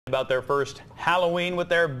about their first Halloween with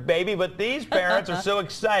their baby, but these parents are so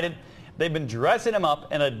excited. They've been dressing him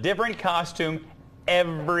up in a different costume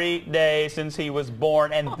every day since he was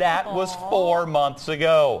born, and that was 4 months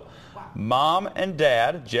ago. Mom and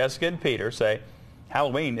Dad, Jessica and Peter, say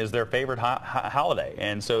Halloween is their favorite holiday,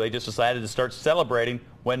 and so they just decided to start celebrating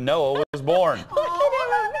when Noah was born. Look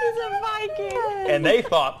at him, he's a Viking. And they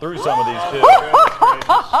thought through some of these too.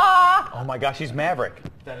 Oh my gosh, he's Maverick.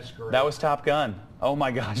 That is great. That was Top Gun. Oh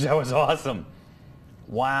my gosh, that was awesome.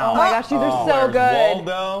 Wow. Oh my gosh, these are so there's good.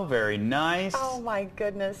 Waldo, very nice. Oh my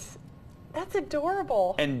goodness. That's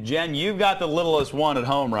adorable. And Jen, you've got the littlest one at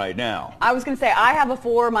home right now. I was going to say, I have a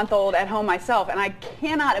 4-month-old at home myself, and I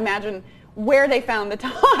cannot imagine where they found the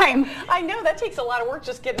time. I know, that takes a lot of work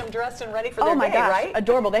just getting them dressed and ready for their Oh my day, gosh, right?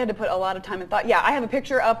 adorable. They had to put a lot of time and thought. Yeah, I have a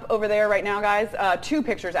picture up over there right now, guys. 2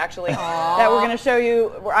 pictures, actually, that we're going to show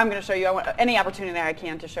you. I'm going to show you. I want any opportunity I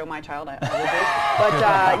can to show my child. I will do.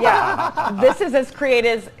 But yeah, this is as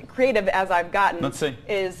creative as I've gotten. Let's see.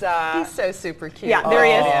 He's so super cute. Yeah, there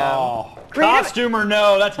he is. Oh, Creative- costume or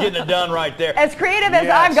no, that's getting it done right there. As creative as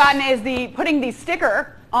I've gotten is putting the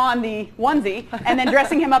sticker on the onesie and then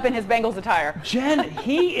dressing him up in his Bengals attire. Jen,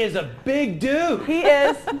 he is a big dude. He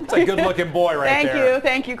is. It's a good-looking boy right there.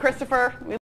 Thank you, Christopher.